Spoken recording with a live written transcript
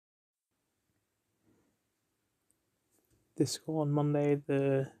to school on Monday,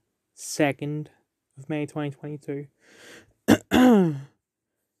 the 2nd of May 2022.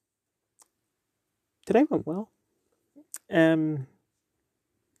 Today went well. I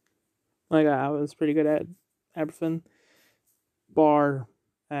was pretty good at everything, bar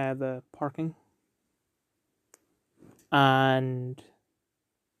the parking, but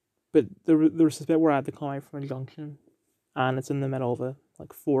there was this bit where I had to come out from a junction, and it's in the middle of a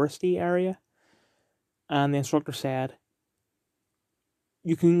foresty area, and the instructor said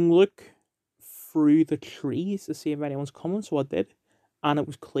you can look through the trees to see if anyone's coming, so I did, and it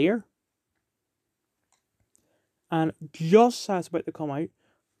was clear. And just as I was about to come out,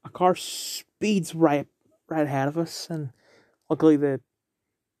 a car speeds right ahead of us, and luckily the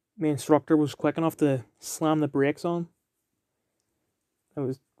instructor was quick enough to slam the brakes on.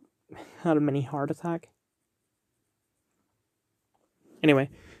 Had a mini heart attack.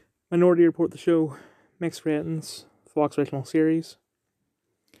 Anyway, Minority Report the show, mixed ratings, Fox original series.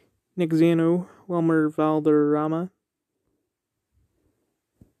 Nick Zano, Wilmer Valderrama.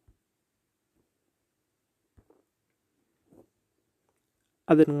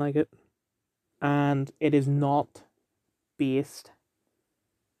 I didn't like it, and it is not based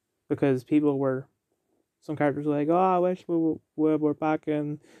because some characters were like, oh, I wish we were back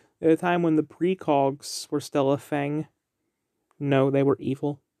in the time when the precogs were still a thing. No, they were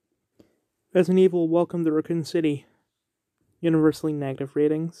evil. Resident Evil Welcome to Raccoon City. Universally negative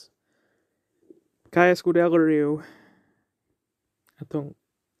ratings. Kaya Scodelario.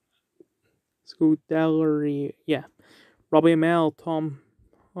 Scodelario. Yeah. Robbie Amell, Tom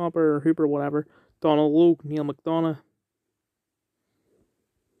Hooper, whatever. Donald Logue, Neil McDonough.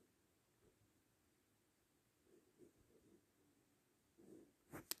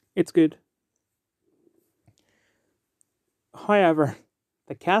 It's good. However,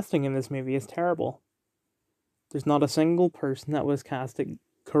 the casting in this movie is terrible. There's not a single person that was casted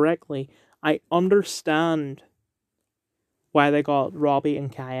correctly. I understand why they got Robbie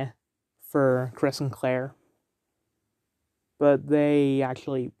and Kaya for Chris and Claire, but they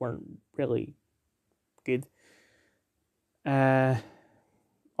actually weren't really good.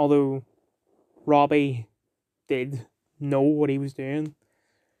 Although Robbie did know what he was doing,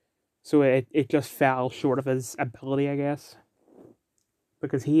 so it just fell short of his ability, I guess,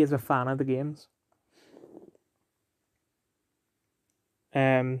 because he is a fan of the games.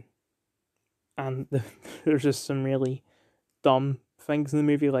 And there's just some really dumb things in the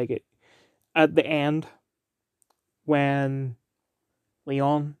movie, like it at the end when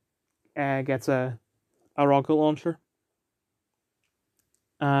Leon gets a rocket launcher.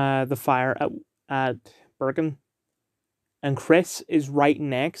 The fire at Bergen, and Chris is right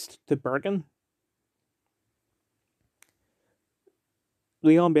next to Bergen.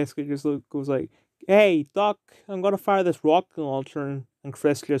 Leon basically just goes like, "Hey, Doc, I'm gonna fire this rocket launcher," and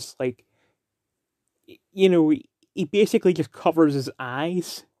Chris just he basically just covers his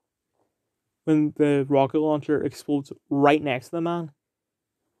eyes when the rocket launcher explodes right next to the man.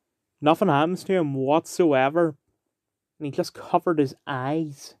 Nothing happens to him whatsoever, and he just covered his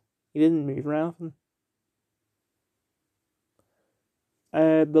eyes. He didn't move or anything.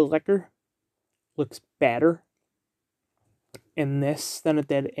 The liquor looks better in this than it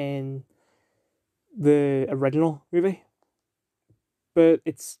did in the original movie, but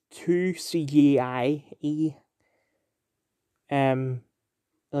it's too CGI-y.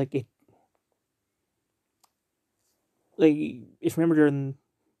 If you remember during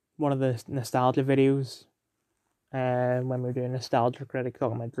one of the nostalgia videos, when we were doing Nostalgia Critic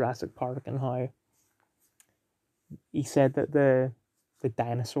talking about Jurassic Park and how he said that the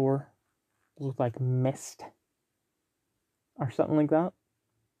dinosaur looked like mist or something like that.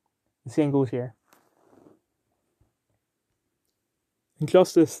 The same goes here.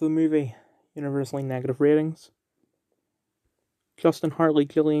 Injustice, the movie, universally negative ratings. Justin Hartley,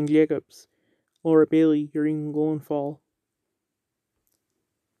 Gillian Jacobs, Laura Bailey, Irene Lowenthal.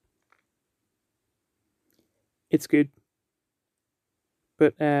 It's good,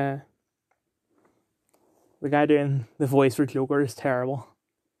 but the guy doing the voice for Joker is terrible.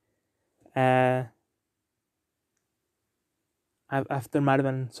 There might have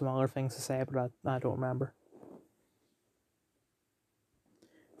been some other things to say, but I don't remember.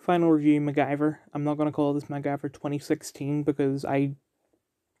 Final review, MacGyver. I'm not going to call this MacGyver 2016 because I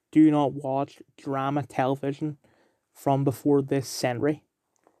do not watch drama television from before this century,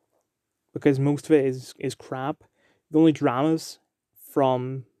 because most of it is crap. The only dramas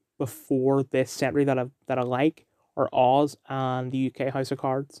from before this century that I like are Oz and the UK House of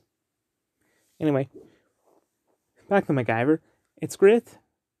Cards. Anyway, back to MacGyver. It's great.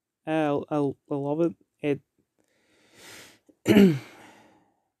 I love it. It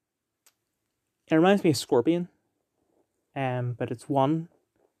reminds me of Scorpion, but it's one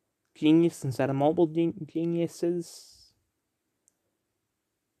genius instead of multiple geniuses.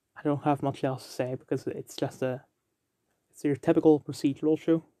 I don't have much else to say because it's your typical procedural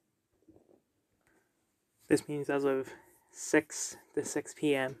show. This means as of 6 to 6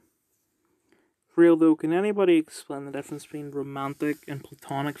 p.m. For real though, can anybody explain the difference between romantic and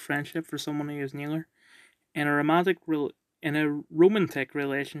platonic friendship for someone who is neither? In a romantic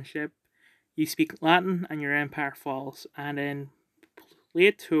relationship, you speak Latin and your empire falls, and in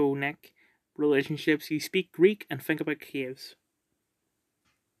Platonic relationships, you speak Greek and think about caves.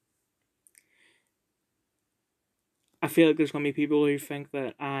 I feel like there's gonna be people who think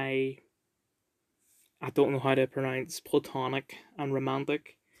that I don't know how to pronounce platonic and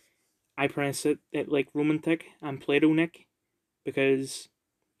romantic. I pronounce it like romantic and Platonic because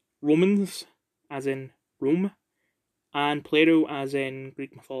Romans, as in Rome, and Plato, as in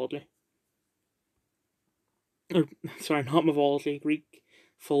Greek mythology. Or, sorry, not mythology, Greek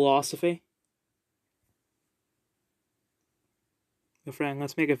philosophy. My friend,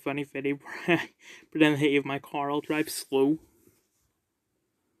 let's make a funny video where I pretend to hit you with my car. I'll drive slow.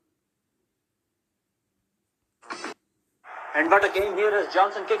 And what a game here as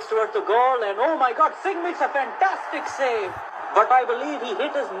Johnson kicks towards the goal, and oh my God, Singh makes a fantastic save. But I believe he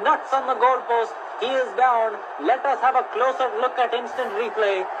hit his nuts on the goalpost. He is down. Let us have a closer look at instant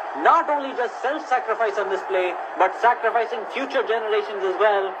replay. Not only just self-sacrifice on this play, but sacrificing future generations as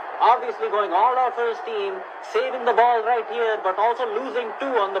well. Obviously going all out for his team, saving the ball right here, but also losing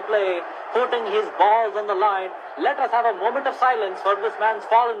two on the play, putting his balls on the line. Let us have a moment of silence for this man's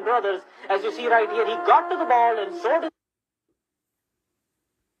fallen brothers. As you see right here, he got to the ball and so did...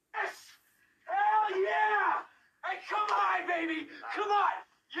 Hell yeah! Hey, come on, baby! Come on!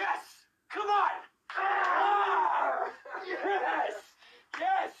 Yes! Come on! Ah! Yes!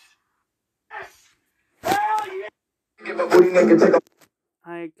 Yes! Yes! Hell yeah!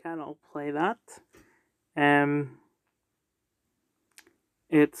 I cannot play that.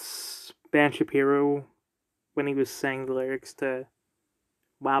 It's Ben Shapiro when he was saying the lyrics to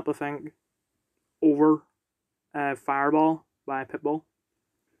WAP, I think, over Fireball by Pitbull.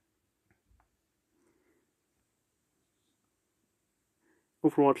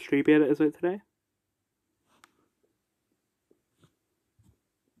 Overwatch 3 beta is out today.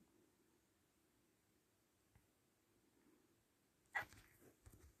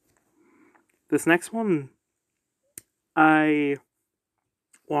 This next one, I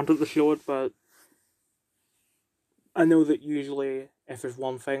wanted to show it, but I know that usually if there's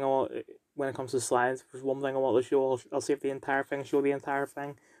one thing when it comes to slides, if there's one thing I want to show, I'll save the entire thing, show the entire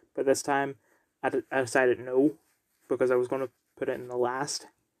thing. But this time, I decided no, because I was going to put it in the last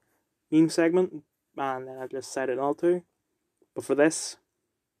meme segment, and then I just decided not to. But for this,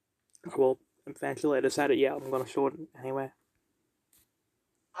 I will eventually. I decided, yeah, I'm going to show it anyway.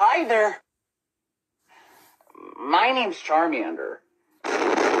 Hi there. My name's Charmander.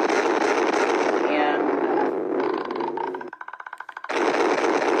 And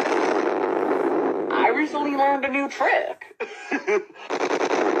I recently learned a new trick.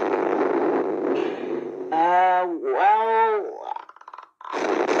 Well,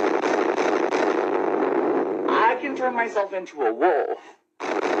 I can turn myself into a wolf.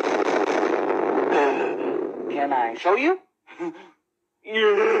 Can I show you?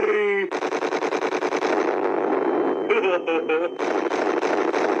 Yay!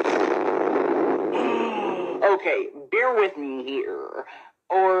 Okay, bear with me here.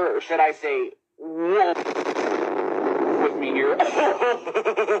 Or should I say, wolf with me here?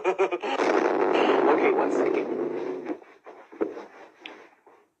 Okay, 1 second.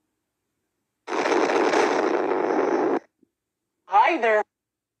 Hi there.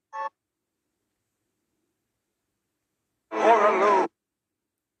 Or hello.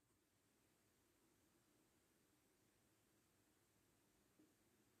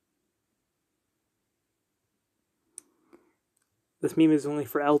 This meme is only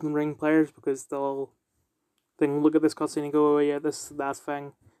for Elden Ring players because they can look at this cutscene and go, oh yeah, that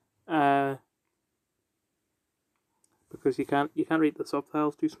thing. Because you can't read the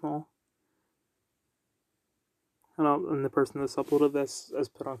subtitles too small. And the person that's uploaded this has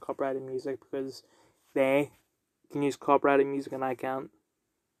put on copyrighted music because they can use copyrighted music and I can't.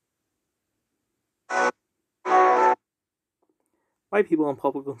 White people in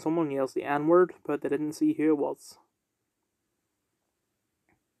public when someone yells the N-word, but they didn't see who it was.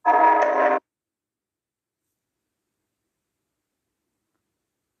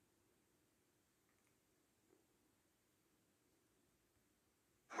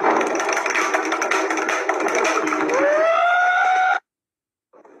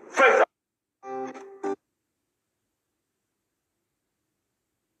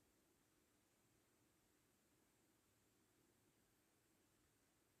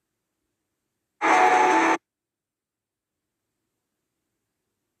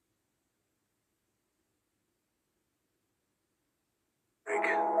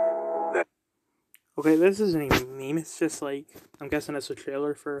 Okay, this isn't even a meme, it's just like, I'm guessing it's a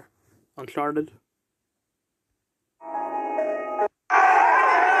trailer for Uncharted.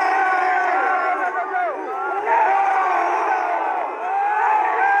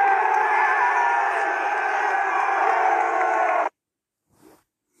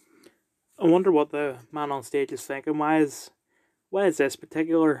 I wonder what the man on stage is thinking. Why is this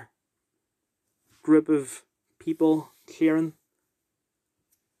particular group of people cheering?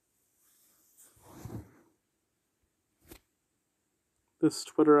 This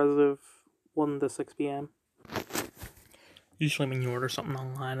Twitter as of 1 to 6 p.m. Usually when you order something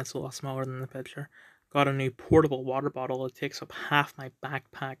online, it's a lot smaller than the picture. Got a new portable water bottle. It takes up half my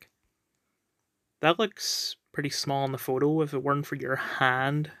backpack. That looks pretty small in the photo if it weren't for your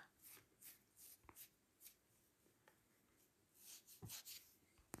hand.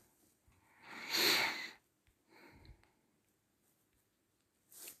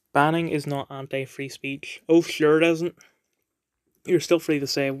 Banning is not anti-free speech. Oh, sure it isn't. You're still free to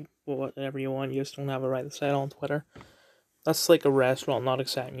say whatever you want. You just don't have a right to say it on Twitter. That's like a restaurant not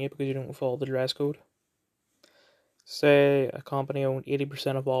accepting you because you don't follow the dress code. Say a company owned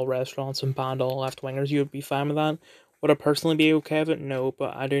 80% of all restaurants and banned all left-wingers, you would be fine with that. Would I personally be okay with it? No,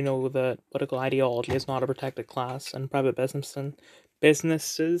 but I do know that political ideology is not a protected class, and private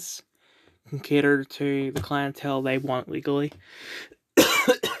businesses can cater to the clientele they want legally.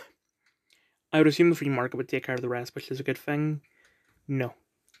 I would assume the free market would take care of the rest, which is a good thing. No.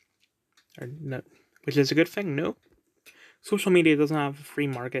 Or no. Which is a good thing? No. Social media doesn't have a free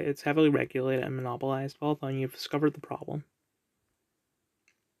market. It's heavily regulated and monopolized. Well done, you've discovered the problem.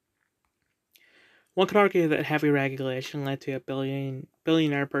 One could argue that heavy regulation led to a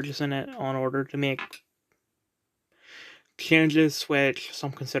billionaire purchasing it on order to make changes which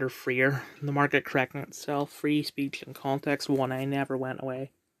some consider freer. The market correcting itself, free speech and context 1A never went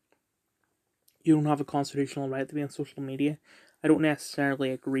away. You don't have a constitutional right to be on social media. I don't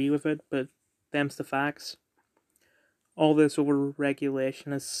necessarily agree with it, but them's the facts. All this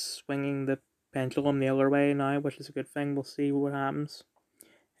over-regulation is swinging the pendulum the other way now, which is a good thing. We'll see what happens.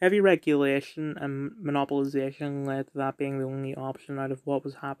 Heavy regulation and monopolization led to that being the only option out of what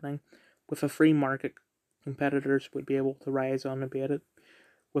was happening. With a free market, competitors would be able to rise unabated.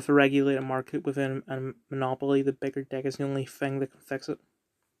 With a regulated market within a monopoly, the bigger dick is the only thing that can fix it.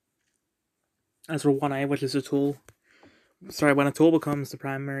 As for 1A, which is a tool, when a tool becomes the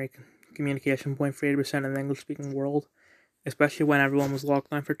primary communication point for 80% of the English-speaking world, especially when everyone was locked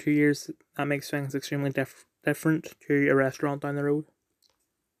down for 2 years, that makes things extremely different to a restaurant down the road.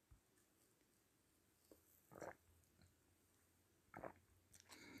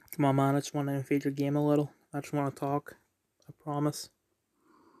 Come on, man, I just want to feed your game a little. I just want to talk. I promise.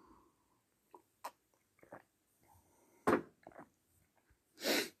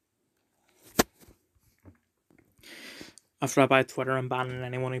 After I buy Twitter, I'm banning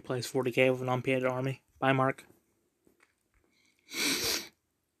anyone who plays 40k with an unpaid army. Bye, Mark.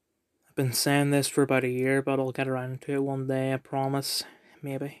 I've been saying this for about a year, but I'll get around to it one day, I promise.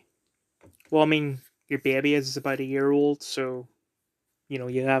 Maybe. Well, I mean, your baby is about a year old, so,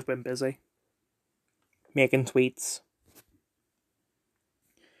 you have been busy. Making tweets.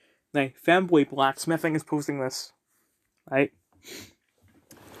 Now, Femboy Blacksmithing is posting this. Right?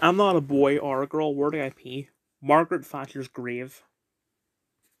 I'm not a boy or a girl. Where do I pee? Margaret Thatcher's grave.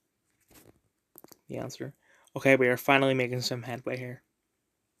 The answer. Okay, we are finally making some headway here.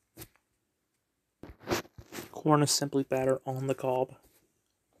 Corn is simply better on the cob.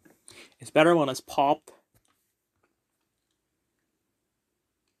 It's better when it's popped.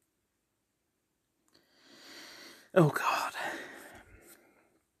 Oh god.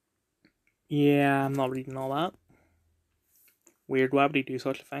 Yeah, I'm not reading all that. Weird, why would he do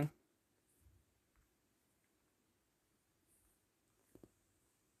such a thing?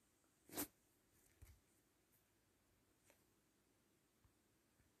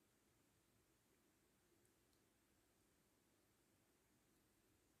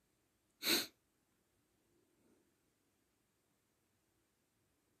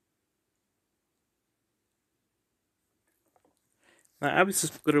 I was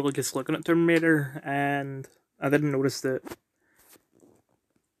just literally just looking at Tomb Raider, and I didn't notice that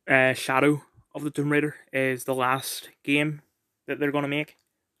Shadow of the Tomb Raider is the last game that they're going to make,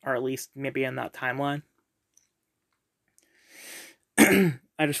 or at least maybe in that timeline.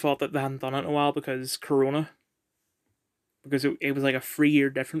 I just thought that they hadn't done it in a while because Corona. Because it was like a 3-year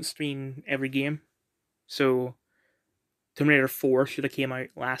difference between every game. So, Tomb Raider 4 should have came out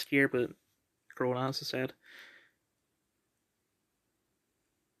last year, but Corona, as I said.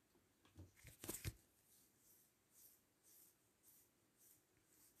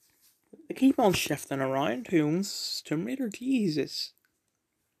 They keep on shifting around. Who owns Tomb Raider? Jesus.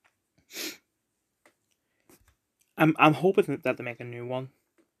 I'm hoping that they make a new one.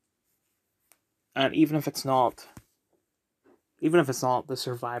 And even if it's not the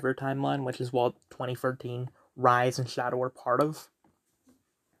Survivor timeline, which is what 2013 Rise and Shadow are part of,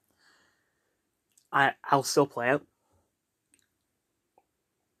 I'll still play it.